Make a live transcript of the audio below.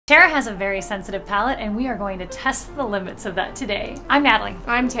Tara has a very sensitive palate, and we are going to test the limits of that today. I'm Natalie.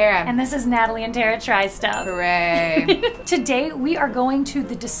 I'm Tara. And this is Natalie and Tara Try Stuff. Hooray. Today we are going to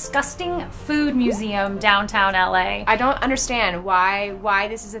the Disgusting Food Museum downtown LA. I don't understand why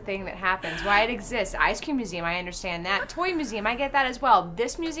this is a thing that happens, why it exists. Ice cream museum, I understand that. Toy museum, I get that as well.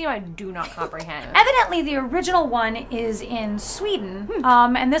 This museum, I do not comprehend. Evidently, the original one is in Sweden,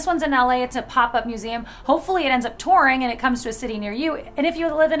 and this one's in LA. It's a pop-up museum. Hopefully it ends up touring and it comes to a city near you. And if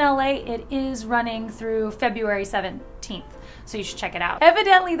you live in LA, it is running through February 17th. So you should check it out.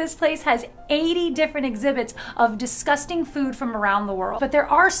 Evidently, this place has 80 different exhibits of disgusting food from around the world. But there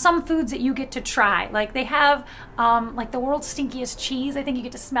are some foods that you get to try. Like they have like the world's stinkiest cheese. I think you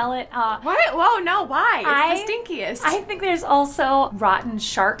get to smell it. What? Whoa, no, why? It's the stinkiest. I think there's also rotten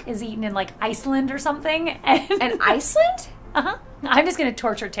shark is eaten in like Iceland or something. And Iceland? Uh-huh. I'm just gonna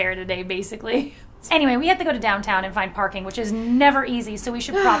torture Tara today, basically. Anyway, we have to go to downtown and find parking, which is never easy, so we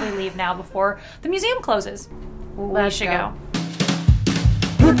should probably leave now before the museum closes. We should go.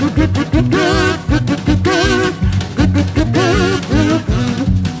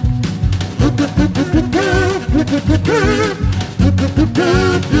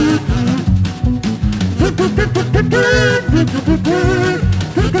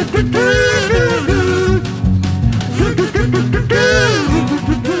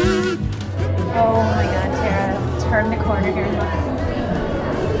 Oh my god, Tara, turn the corner here and look.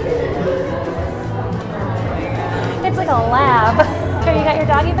 It's like a lab. Here, you got your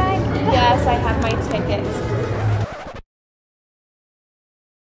doggy bag? Yes, I have my tickets.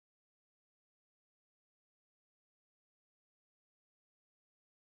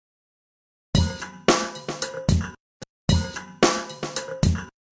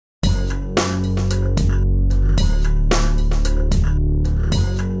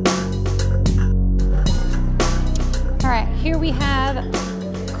 Here we have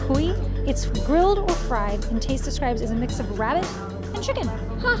kui. It's grilled or fried, and taste describes as a mix of rabbit and chicken.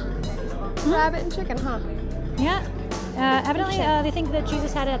 Huh. Rabbit and chicken, huh? Yeah. Evidently, they think that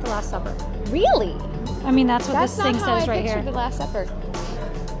Jesus had it at the Last Supper. Really? I mean, that's what this thing says right here. That's not how I pictured the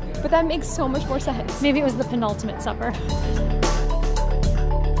Last Supper. But that makes so much more sense. Maybe it was the penultimate supper.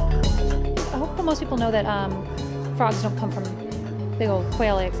 I hope most people know that frogs don't come from big old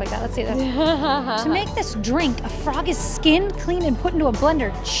quail eggs like that. Let's see that. To make this drink, a frog is skinned, cleaned, and put into a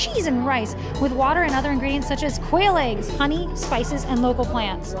blender, cheese and rice, with water and other ingredients such as quail eggs, honey, spices, and local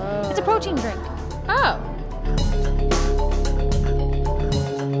plants. Whoa. It's a protein drink. Oh.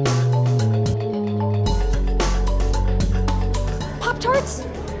 Pop-Tarts?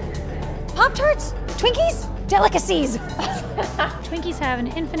 Pop-Tarts? Twinkies? Delicacies. Twinkies have an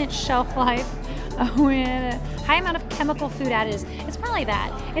infinite shelf life with a high amount of chemical food additives. It's probably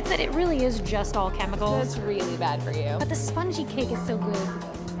that. It's that it really is just all chemicals. That's really bad for you. But the spongy cake is so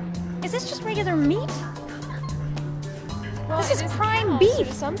good. Is this just regular meat? Well, this is prime beef.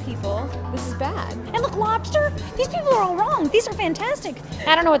 For some people, this is bad. And look, lobster? These people are all wrong. These are fantastic.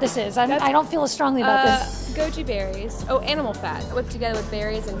 I don't know what this is. I don't feel as strongly about this. Goji berries. Oh, animal fat. Whipped together with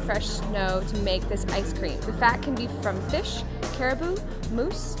berries and fresh snow to make this ice cream. The fat can be from fish, caribou,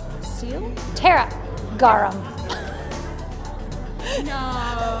 moose, seal. Tara, garum.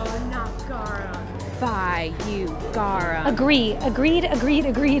 No, not garum. Bye, you garum. Agreed.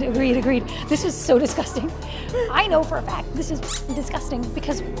 This is so disgusting. I know for a fact this is disgusting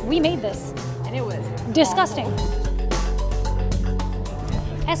because we made this. And it was disgusting.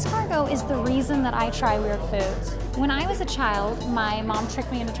 Escargot is the reason that I try weird foods. When I was a child, my mom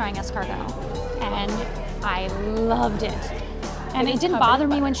tricked me into trying escargot, and I loved it. And it didn't bother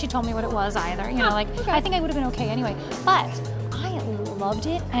me when she told me what it was either. You know, like, okay. I think I would have been okay anyway. But I loved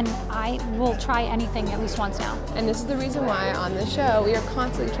it, and I will try anything at least once now. And this is the reason why on this show we are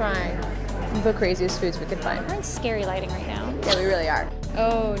constantly trying the craziest foods we can find. We're in scary lighting right now. Yeah, we really are.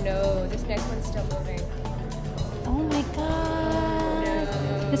 Oh no, this next one's still moving. Oh my god.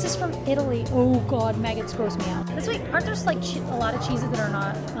 This is from Italy. Oh god, maggots gross me out. This week, aren't there like a lot of cheeses that are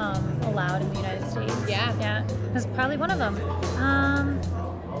not allowed in the United States? Yeah. Yeah. This is probably one of them.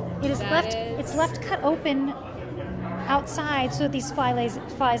 It's left cut open outside so that these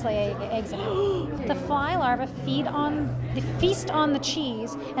flies lay eggs in it. The fly larvae feast on the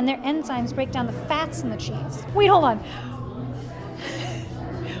cheese, and their enzymes break down the fats in the cheese. Wait, hold on.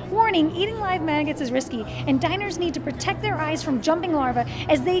 Warning, eating live maggots is risky, and diners need to protect their eyes from jumping larvae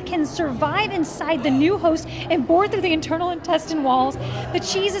as they can survive inside the new host and bore through the internal intestine walls. The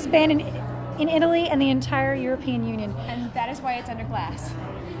cheese is banned in Italy and the entire European Union. And that is why it's under glass.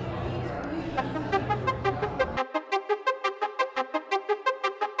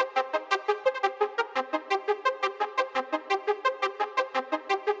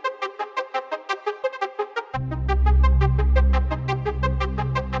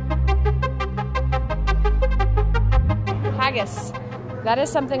 haggis. That is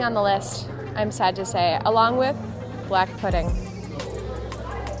something on the list, I'm sad to say, along with black pudding.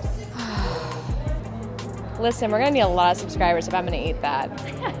 Listen, we're gonna need a lot of subscribers if I'm gonna eat that.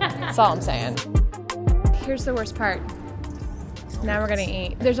 That's all I'm saying. Here's the worst part. Now we're gonna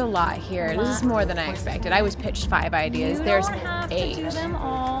eat. There's a lot here. This is more than I expected. I was pitched 5 ideas. There's 8. You don't have to do them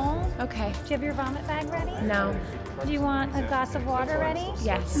all. Okay. Do you have your vomit bag ready? No. Do you want a glass of water ready?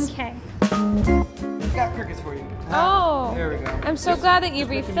 Yes. Okay. We've got crickets for you. Oh. There we go. I'm so glad that you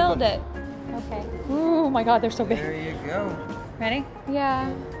refilled it. Okay. Oh my God, they're so big. There you go. Ready?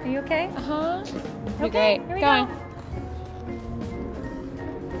 Yeah. Are you okay? Uh-huh. Okay, Great. here we Going. go.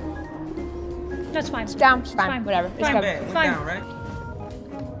 That's fine. It's down. It's Fine. Whatever. It's Fine. good. Bad. Went Fine. down, right?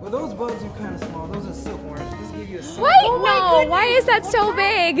 Well, those bugs are kind of small. Those are silkworms. Just give you a silk. Wait, Oh my no. goodness. Why is that so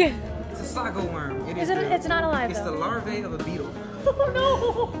big? It's a sago worm. Is it? It's not alive It's though. the larvae of a beetle. Oh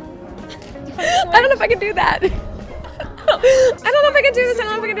no! I don't know if I can do that. I don't know if I can do this. I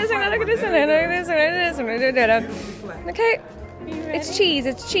don't know if I can do this. I don't know if I can do this. I don't know if I can do this. Okay. Are you ready? It's cheese.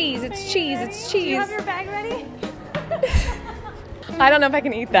 It's cheese. It's cheese. It's Do you cheese. have your bag ready? I don't know if I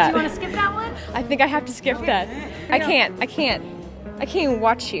can eat Do that. you want to skip that one? I think I have to skip that. I can't. I can't. I can't even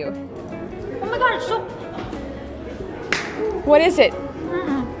watch you. Oh my God, it's so. What is it?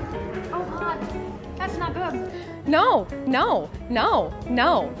 Oh God, that's not good. No. No. No.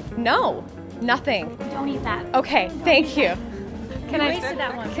 No. No. Nothing. Don't eat that. Okay. Thank you. Can You I? wasted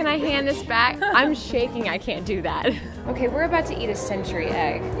that one. Can I hand this back? I'm shaking. I can't do that. Okay, we're about to eat a century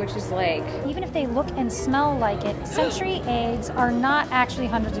egg, which is like. Even if they look and smell like it, century eggs are not actually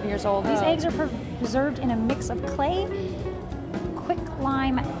hundreds of years old. These eggs are preserved in a mix of clay,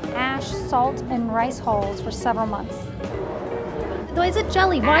 quicklime, ash, salt, and rice hulls for several months. Why is it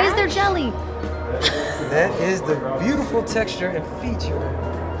jelly? Why is there jelly? That is the beautiful texture and feature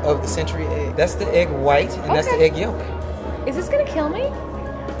of the century egg. That's the egg white, and that's the Okay. egg yolk. Is this gonna kill me?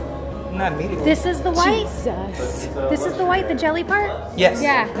 Not immediately. This is the white. Jesus. This is the white, the jelly part. Yes.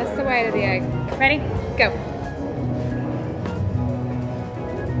 Yeah, that's the white of the egg. Ready? Go.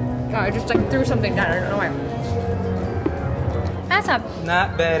 Oh, I just like threw something down. I don't know why. That's not.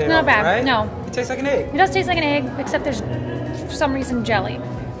 Not bad at all. Not bad, Right? no. It tastes like an egg. It does taste like an egg, except there's for some reason jelly.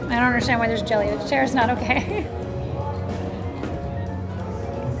 I don't understand why there's jelly. The chair's not okay.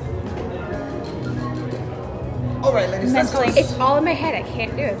 All right, ladies. Let's go. Mentally. It's all in my head. I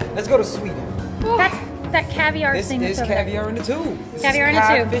can't do it. Let's go to Sweden. That's that caviar This thing is that's over caviar in the tube. This Caviar is in a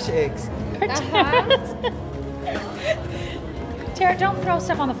cod tube. fish eggs. there. Tara, don't throw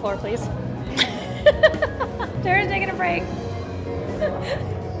stuff on the floor, please. Tara's taking a break.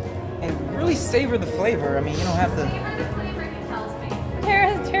 And really savor the flavor. I mean, you don't have to.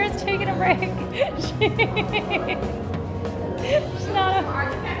 Tara's taking a break. She's not a.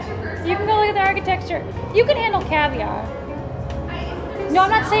 You can go look at the architecture. You can handle caviar. No,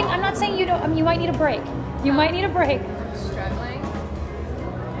 I'm not saying you don't. I mean, you might need a break. You might need a break. Struggling.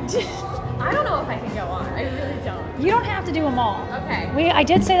 I don't know if I can go on. I really don't. You don't have to do them all. Okay. I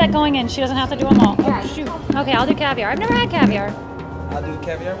did say that going in. She doesn't have to do them all. Yeah. Oh shoot. Okay, I'll do caviar. I've never had caviar. I'll do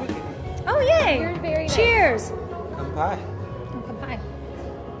caviar with you. Oh yay! You're very nice. Cheers. Come pie. Oh, come pie.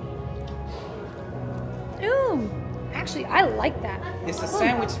 Ooh, actually, I like that. It's a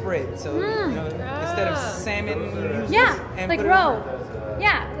sandwich spread, so you know, instead of salmon, you use Yeah, this and like put it roe.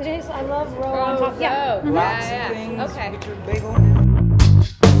 Yeah, it is. I love roe on top. Yeah. roe. Mhm. Lots Yeah, of yeah. things Okay. with your bagel.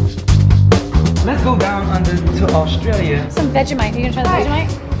 Let's go down under to Australia. Some Vegemite. You gonna try the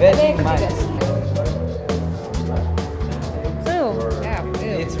Vegemite? Vegemite. Ooh, Yeah. Ew.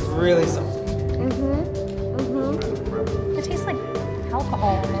 It's really something. it tastes like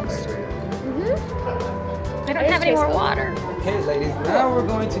alcohol almost. I don't It have any tastes more good. water. Okay, ladies, now we're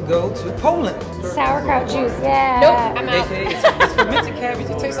going to go to Poland. Sauerkraut juice. Yeah. Nope. I'm out. AKA, it's fermented cabbage.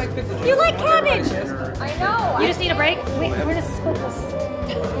 It tastes like pickle juice. You like I want everybody cabbage? to taste it. I know. You just need a break. Wait, we're gonna split this.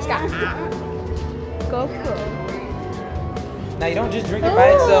 just got. Go cool. Now you don't just drink it by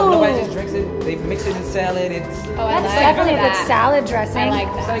itself. Nobody just drinks it. They mix it in salad. It's Oh, I That's like definitely a that. good salad dressing. I like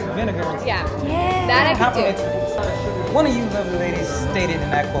it's that. like vinegar. and Yeah. Yeah. That I could do. Complimentary. One of you lovely ladies stated,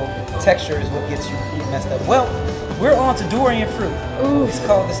 and I quote, "Texture is what gets you messed up." Well, we're on to durian fruit. It's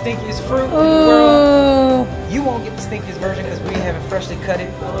called the stinkiest fruit in the world. Ooh. You won't get the stinkiest version because we haven't freshly cut it,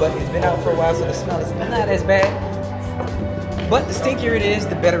 but it's been out for a while, so the smell is not as bad. But the stinkier it is,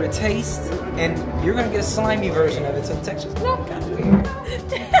 the better it tastes, and you're gonna get a slimy version of it, so the texture's kind of weird.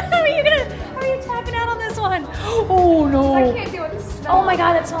 How are you tapping out on this one? Oh no. I can't deal with the smell. Oh my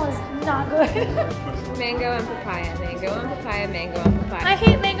god, that smell is not good. Mango and papaya. Mango and papaya. Mango and papaya. I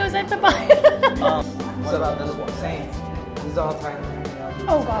hate mangoes and papaya. What about this one? Same. These all type.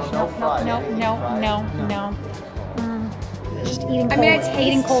 Oh gosh, no. Mm. just eating cold, I taste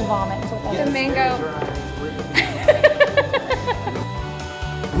eating cold vomit. Is what that the is. mango.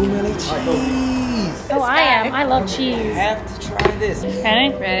 Gourmet cheese. Oh, I am. I love cheese. You have to try this. Okay.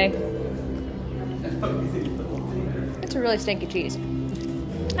 Ready? It's a really stinky cheese.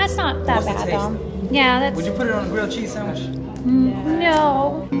 That's not that What's the bad, taste? though. Yeah, that's. Would you put it on a grilled cheese sandwich?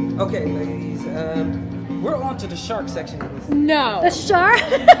 No. Okay, ladies. We're on to the shark section of this. No. The shark?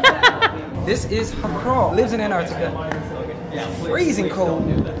 This is Hakarl. Lives in Antarctica. Freezing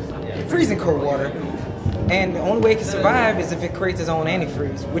cold water. And the only way it can survive is if it creates its own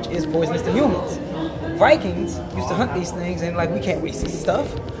antifreeze, which is poisonous to humans. Vikings used to hunt these things and we can't waste this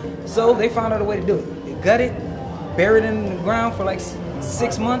stuff. So they found out a way to do it. They gut it, bury it in the ground for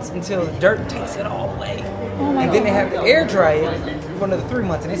 6 months until the dirt takes it all away. Oh my And then God. they have to air dry it for another 3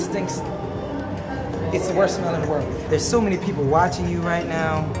 months and it stinks. It's the worst smell in the world. There's so many people watching you right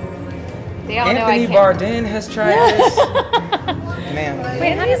now. They all know I Anthony can't. Bourdain has tried this. Man.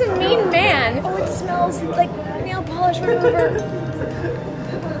 Wait, how does a mean man? Oh, it smells like nail polish remover.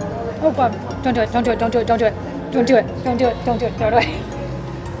 Oh, God. Don't do it. Don't do it. Don't do it. Don't do it. Don't do it. Don't do it. Don't do it. Don't do it.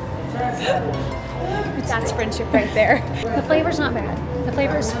 That's friendship right there. The flavor's not bad. The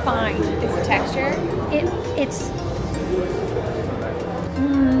flavor's fine. It's the texture. It's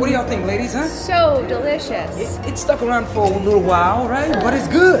What do y'all think, ladies, huh? So delicious. It stuck around for a little while, right? But it's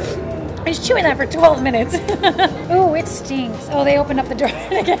good. I was chewing that for 12 minutes. Ooh, it stinks. Oh, they opened up the door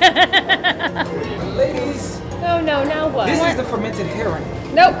again. Ladies, No, now what? this is the fermented herring.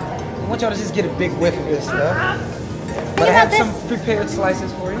 Nope. I want y'all to just get a big whiff of this stuff. But I about have some this. prepared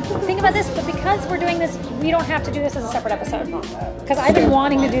slices for you. Think about this, but because we're doing this, we don't have to do this as a separate episode. Because I've been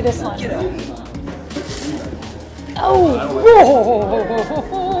wanting to do this one. Oh!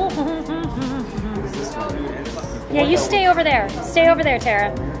 Yeah, you stay over there. Stay over there,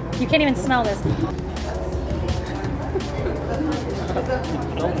 Tara. You can't even smell this.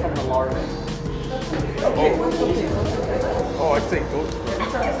 Oh, I'd say goat.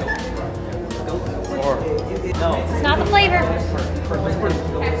 It's not the flavor.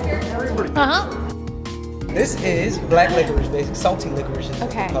 Uh-huh. This is black licorice, basically salty licorice is what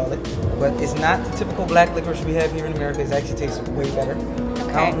Okay. we call it. But it's not the typical black licorice we have here in America. It actually tastes way better.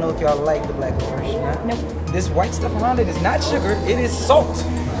 I don't know if y'all like the black licorice or not. Nope. This white stuff around it is not sugar, it is salt.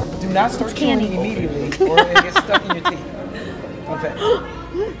 Do not start chewing candy. immediately or it gets stuck in your teeth. Fun fact.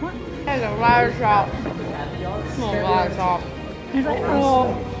 That's a lot of salt. A lot of salt. It's like,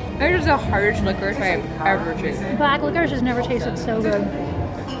 oh, It is the hardest licorice I've ever tasted. black licorice has never tasted so good.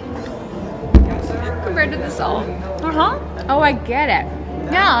 Compared to the salt. Uh-huh. Oh, I get it.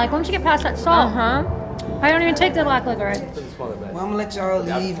 Yeah, like once you get past that salt, Uh-huh. I don't even take the black licorice. Well, I'm gonna let y'all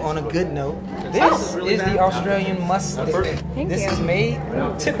leave on a good note. This is the Australian musk stick. This is made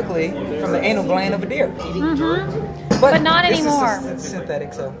typically from the anal gland of a deer. But not this anymore. Is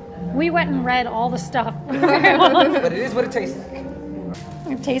synthetic, so. We went and read all the stuff. But it is what it tastes like.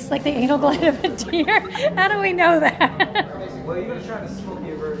 It tastes like the anal gland of a deer. How do we know that? Well, you're gonna try the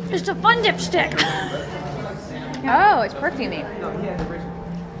smokier version. It's a fun dipstick. Oh, it's perfumey.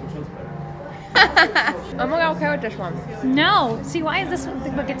 I'm not okay with this one. No. See, why is this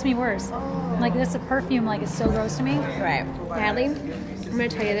what gets me worse? Like this perfume like is so gross to me. Right. Natalie, I'm going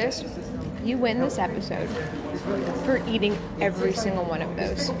to tell you this. You win this episode for eating every single one of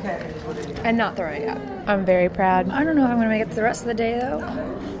those and not throwing up. I'm very proud. I don't know if I'm gonna make it through the rest of the day though.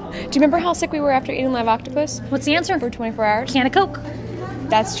 Do you remember how sick we were after eating live octopus What's the answer? for 24 hours? Can of Coke.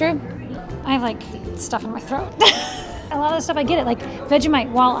 That's true. I have like stuff in my throat. A lot of the stuff I get it, like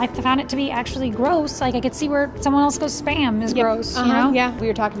Vegemite, while I found it to be actually gross, like I could see where someone else goes spam is gross, you know? Yeah, we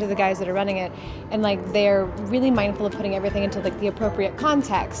were talking to the guys that are running it, and like they're really mindful of putting everything into like the appropriate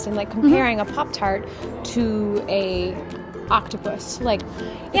context and like comparing a Pop-Tart to a octopus. Like,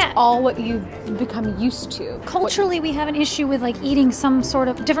 Yeah. it's all what you've become used to. Culturally, we have an issue with like eating some sort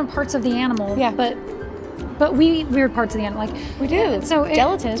of different parts of the animal. Yeah. But we eat weird parts of the animal. Like We do. So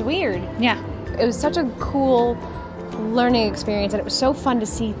Gelatin is weird. Yeah. It was such a cool learning experience, and it was so fun to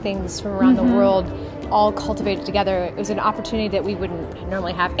see things from around the world all cultivated together. It was an opportunity that we wouldn't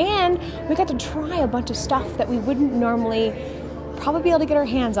normally have, and we got to try a bunch of stuff that we wouldn't normally probably be able to get our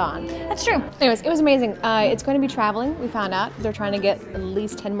hands on. That's true. Anyways, it was amazing. It's going to be traveling. We found out they're trying to get at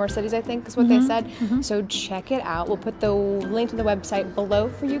least 10 more cities, I think is what they said. So check it out. We'll put the link to the website below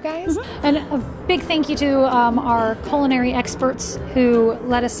for you guys. And a big thank you to our culinary experts who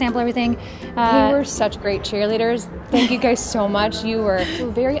let us sample everything. They were such great cheerleaders. Thank you guys so much. You were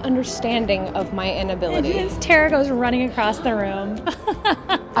very understanding of my inability. Tara goes running across the room.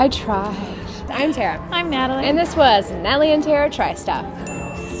 I tried. I'm Tara. I'm Natalie. And this was Natalie and Tara Try Stuff.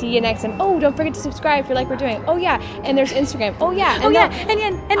 see you next time. Oh, don't forget to subscribe if you like what we're doing. Oh yeah, and there's Instagram. Oh yeah, and Oh yeah,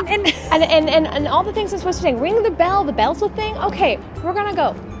 and all the things I'm supposed to say. Ring the bell. The bell's a thing. Okay, we're gonna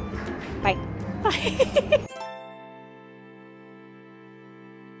go. Bye. Bye.